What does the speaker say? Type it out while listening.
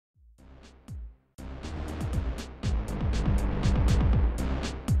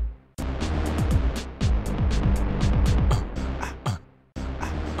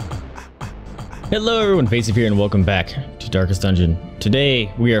Hello everyone, Vaesive here and welcome back to Darkest Dungeon. Today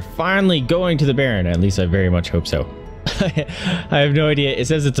we are finally going to the Baron, at least I very much hope so. I have no idea. It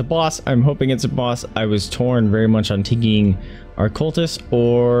says it's a boss. I'm hoping it's a boss. I was torn very much on taking our cultist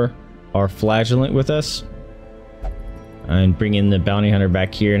or our flagellant with us. And bringing the bounty hunter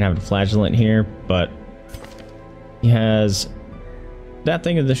back here and have the flagellant here, but he has that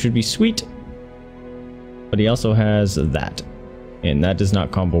thing that should be sweet. But he also has that. And that does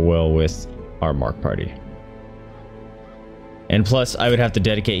not combo well with our Mark party. And plus, I would have to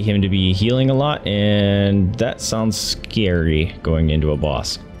dedicate him to be healing a lot, and that sounds scary going into a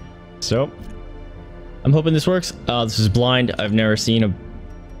boss. So, I'm hoping this works. This is blind. I've never seen a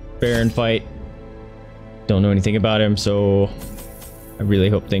Baron fight. Don't know anything about him, so I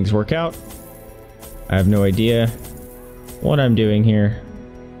really hope things work out. I have no idea what I'm doing here.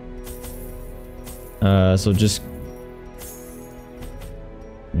 So just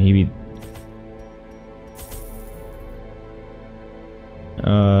maybe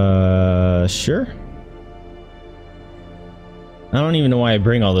sure. I don't even know why I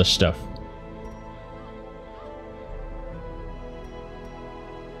bring all this stuff.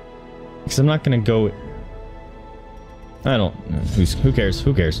 Because I'm not gonna go. I don't. Who cares?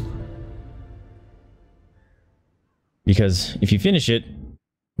 Who cares? Because if you finish it,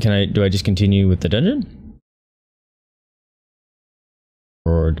 do I just continue with the dungeon?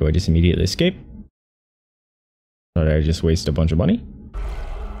 Or do I just immediately escape? Or did I just waste a bunch of money?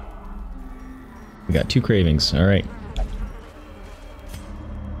 We got 2 cravings, alright.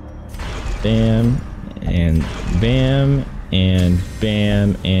 Bam, and bam, and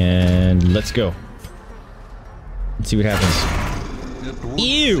bam, and let's go. Let's see what happens.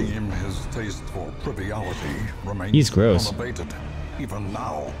 Ew! His taste for triviality remains He's gross. unabated, even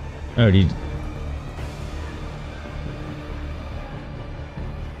now. Oh, dude.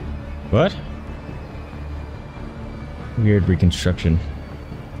 What? Weird reconstruction.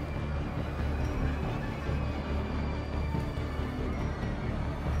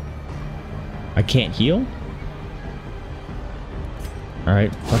 I can't heal?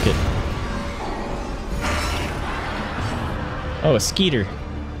 Alright, fuck it. Oh, a skeeter.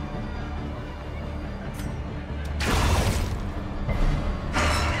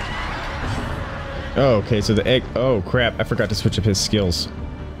 Oh, okay, so the egg. Oh, crap. I forgot to switch up his skills.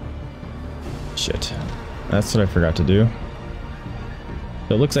 Shit. That's what I forgot to do.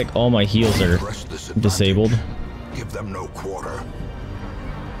 So it looks like all my heals are disabled. Give them no quarter.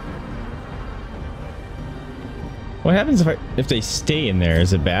 What happens if they stay in there?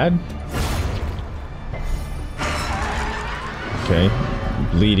 Is it bad? Okay.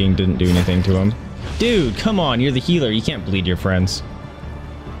 Bleeding didn't do anything to him. Dude, come on. You're the healer. You can't bleed your friends.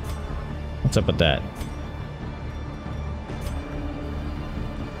 What's up with that?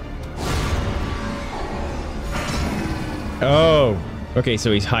 Oh. Okay,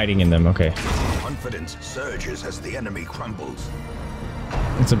 so he's hiding in them. Okay. Confidence surges as the enemy crumbles.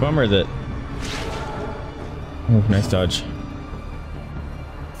 It's a bummer that... Oh, nice dodge.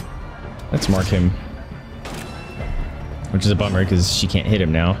 Let's mark him. Which is a bummer because she can't hit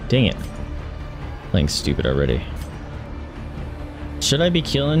him now. Dang it. Playing stupid already. Should I be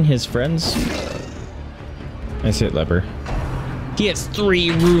killing his friends? Nice hit, leper. He has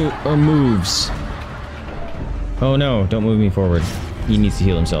 3 moves. Oh no, don't move me forward. He needs to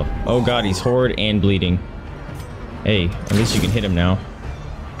heal himself. Oh god, he's horrid and bleeding. Hey, at least you can hit him now.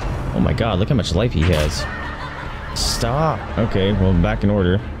 Oh my god, look how much life he has. Stop. Okay, well, back in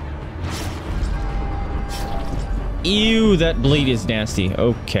order. Ew, that bleed is nasty.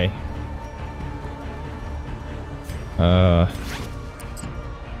 Okay. Yeah,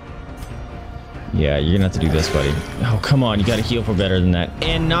 you're gonna have to do this, buddy. Oh, come on. You gotta heal for better than that.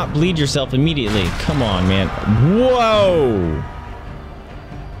 And not bleed yourself immediately. Come on, man. Whoa!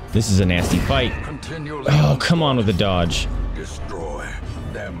 This is a nasty fight. Oh, come on with the dodge. Destroy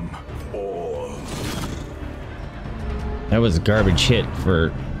them all. That was a garbage hit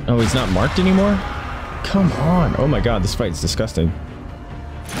for... Oh, he's not marked anymore? Come on. Oh my god, this fight's disgusting.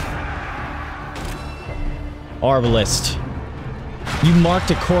 Arbalist. You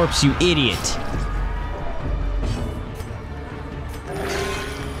marked a corpse, you idiot.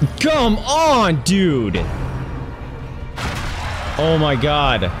 Come on, dude. Oh my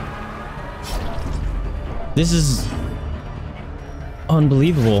god. This is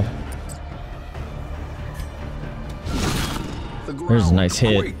unbelievable. There's a nice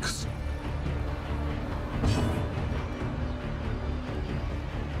hit.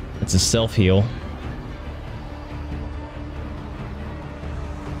 It's a self-heal.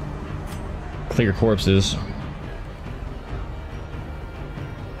 Clear corpses.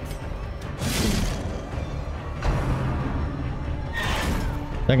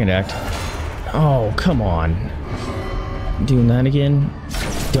 Second act. Oh, come on. Doing that again?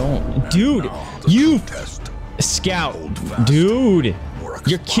 Don't. Dude, you scout. Dude,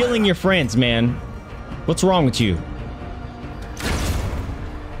 you're killing your friends, man. What's wrong with you?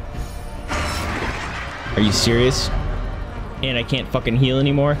 Are you serious? And I can't fucking heal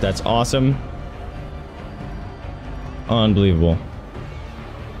anymore? That's awesome. Unbelievable.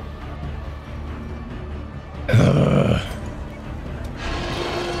 Ugh.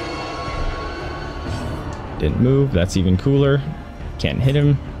 Didn't move. That's even cooler. Can't hit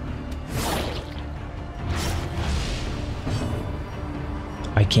him.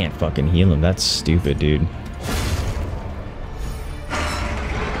 I can't fucking heal him. That's stupid, dude.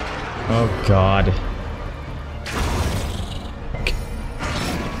 Oh, God.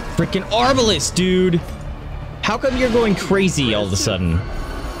 Freaking Arbalest, dude. How come you're going crazy all of a sudden?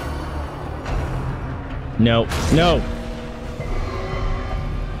 No. No.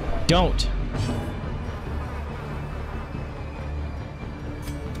 Don't.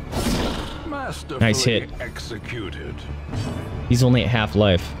 Nice hit. Executed. He's only at half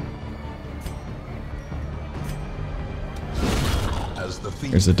life. As the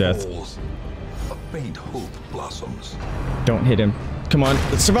Here's the death. falls, a faint hope blossoms. Don't hit him. Come on.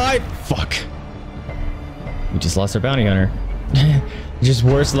 Let's survive. Fuck. We just lost our bounty hunter. Just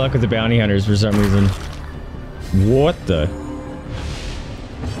worse luck with the bounty hunters for some reason. What the?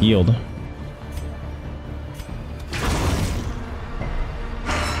 Yield.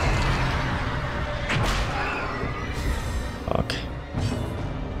 Fuck.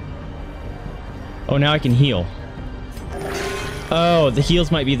 Oh, now I can heal. Oh, the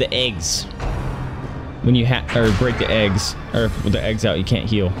heals might be the eggs. When you or break the eggs, or with the eggs out, you can't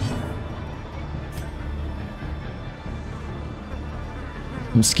heal.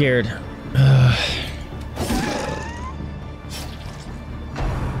 I'm scared.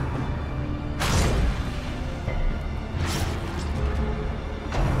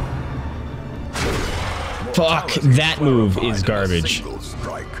 Fuck, that move is garbage.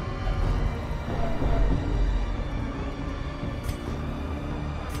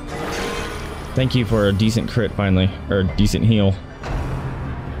 Thank you for a decent crit finally, or decent heal.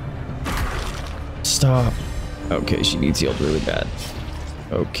 Stop. Okay, she needs healed really bad.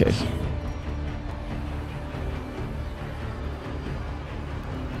 Okay.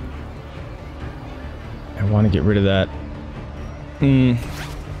 I want to get rid of that.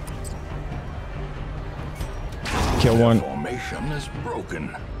 Kill one. Formation is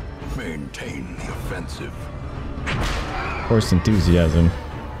broken. Maintain the offensive. Horse enthusiasm.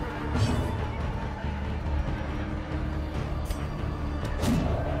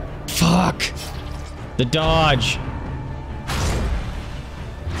 Fuck! The dodge!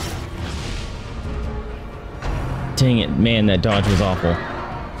 Dang it, man, that dodge was awful.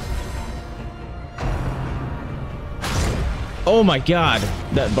 Oh my god!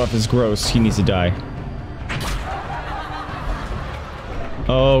 That buff is gross. He needs to die.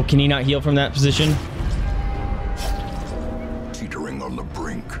 Oh, can he not heal from that position? Teetering on the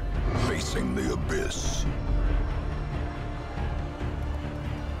brink, facing the abyss.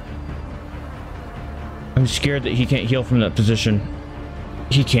 I'm scared that he can't heal from that position.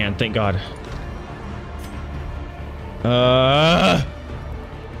 He can, thank God.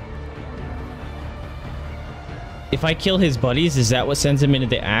 If I kill his buddies, is that what sends him into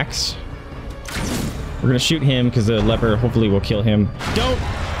the axe? We're gonna shoot him because the leper hopefully will kill him. Don't!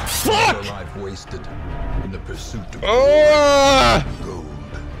 Fuck! Life wasted in the pursuit of gold.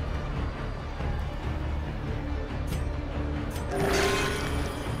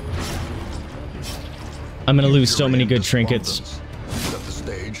 I'm gonna lose so many good trinkets. Set the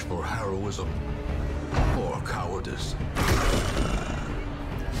stage for heroism or cowardice.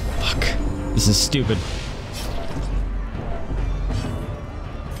 Fuck. This is stupid.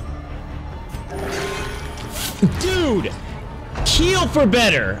 Dude! Heal for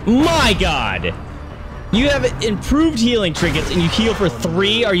better! My god! You have improved healing trinkets and you heal for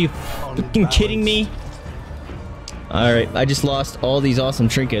 3? Are you fucking kidding me? Alright, I just lost all these awesome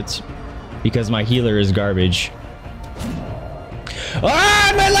trinkets because my healer is garbage.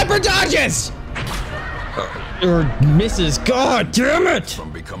 Ah! My leper dodges! Or misses. God damn it!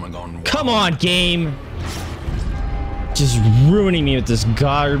 Come on, game! Just ruining me with this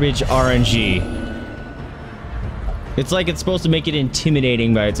garbage RNG. It's like it's supposed to make it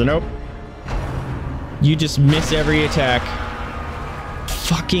intimidating, but it's a nope. You just miss every attack.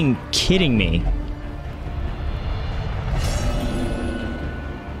 Fucking kidding me.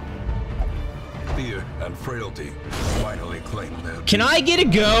 Fear and frailty finally claim their... Can I get a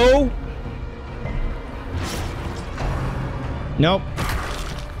go? Nope.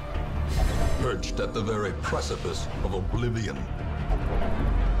 perched at the very precipice of oblivion.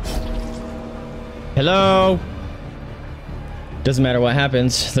 Hello? Doesn't matter what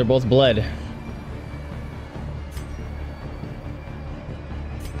happens, they're both bled.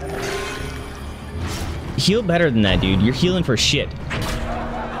 Heal better than that, dude. You're healing for shit.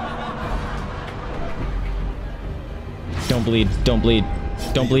 Don't bleed. Don't bleed.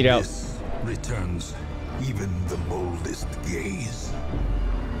 Don't bleed out. Returns even the boldest gaze.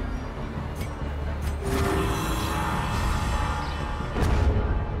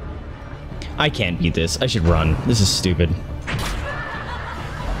 I can't beat this. I should run. This is stupid.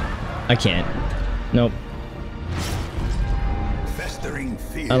 I can't. Nope. Festering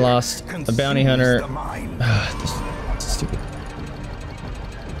fear I lost a bounty hunter. This is stupid.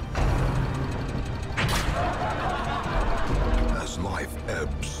 As life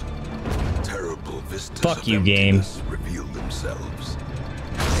ebbs, terrible vistas Fuck of you, game. emptiness reveal themselves.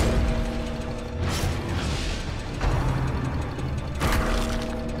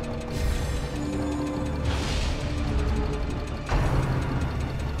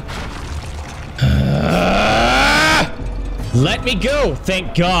 Let me go!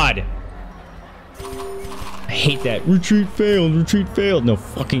 Thank God! I hate that. Retreat failed. Retreat failed. No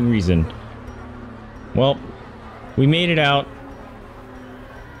fucking reason. Well, we made it out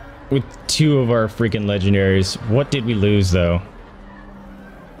with 2 of our freaking legendaries. What did we lose, though?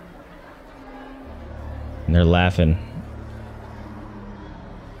 And they're laughing.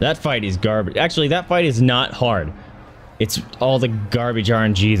 That fight is garbage. Actually, that fight is not hard. It's all the garbage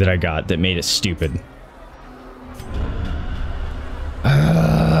RNG that I got that made it stupid.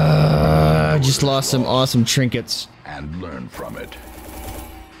 I just lost some awesome trinkets. And learn from it.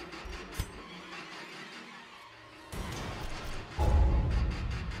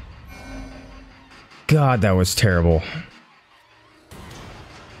 God, that was terrible.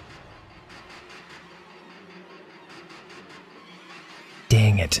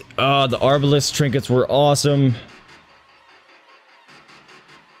 Dang it. Oh, the Arbalest trinkets were awesome.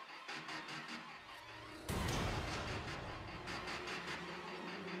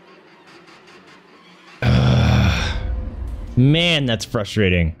 Man, that's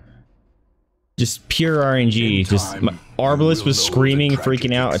frustrating. Just pure RNG. Just Arbalest was screaming,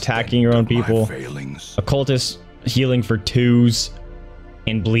 freaking out, attacking your own people. Occultist healing for 2s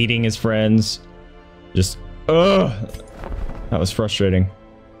and bleeding his friends. Just ugh. That was frustrating.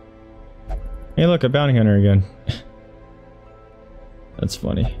 Hey, look, a bounty hunter again. That's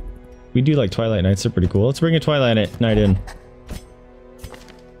funny. We do like Twilight Nights. They're pretty cool. Let's bring a Twilight Night in.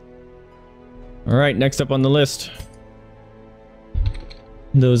 All right, next up on the list.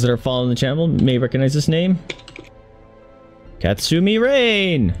 Those that are following the channel may recognize this name. Katsumi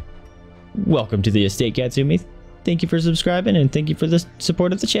Rain! Welcome to the estate, Katsumi. Thank you for subscribing and thank you for the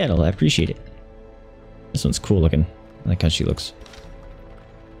support of the channel. I appreciate it. This one's cool looking. I like how she looks.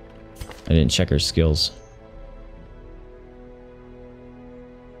 I didn't check her skills.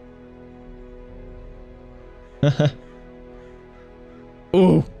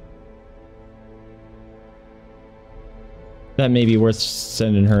 Ooh! That may be worth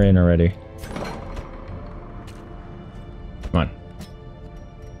sending her in already. Come on.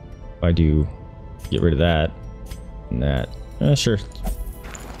 If I do get rid of that and that. Sure.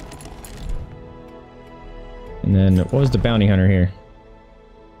 And then, what was the bounty hunter here?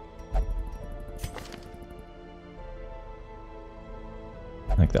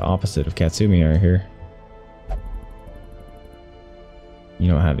 Like the opposite of Katsumi right here. You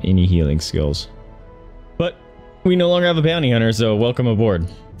don't have any healing skills. But we no longer have a bounty hunter, so welcome aboard.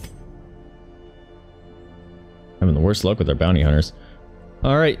 Having the worst luck with our bounty hunters.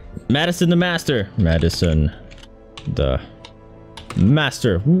 Alright, Madison the Master. Madison the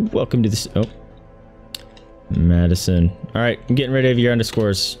Master. Welcome to this. Oh. Madison. Alright, I'm getting rid of your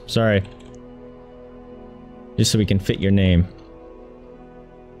underscores. Sorry. Just so we can fit your name.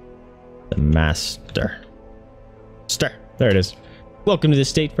 The Master. There it is. Welcome to the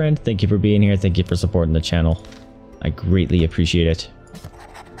state, friend. Thank you for being here. Thank you for supporting the channel. I greatly appreciate it.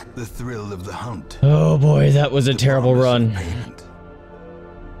 The thrill of the hunt. Oh boy, that was a terrible run.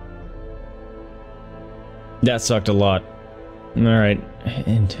 That sucked a lot. Alright,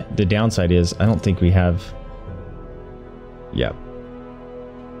 and the downside is, I don't think we have... Yep.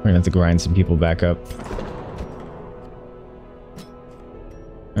 We're gonna have to grind some people back up.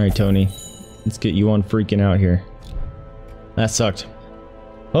 Alright, Tony. Let's get you on freaking out here. That sucked.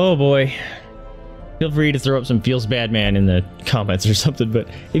 Oh boy. Feel free to throw up some feels bad man in the comments or something, but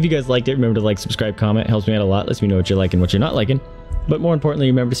if you guys liked it, remember to like, subscribe, comment. It helps me out a lot. Lets me know what you're liking, what you're not liking. But more importantly,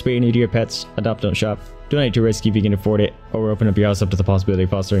 remember to spay and neuter your pets, adopt, don't shop, donate to rescue if you can afford it, or open up your house up to the possibility of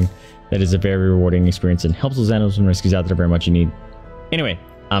fostering. That is a very rewarding experience and helps those animals and rescues out there very much you need. Anyway,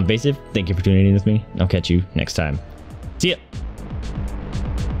 I'm Vaesive. Thank you for tuning in with me. I'll catch you next time. See ya!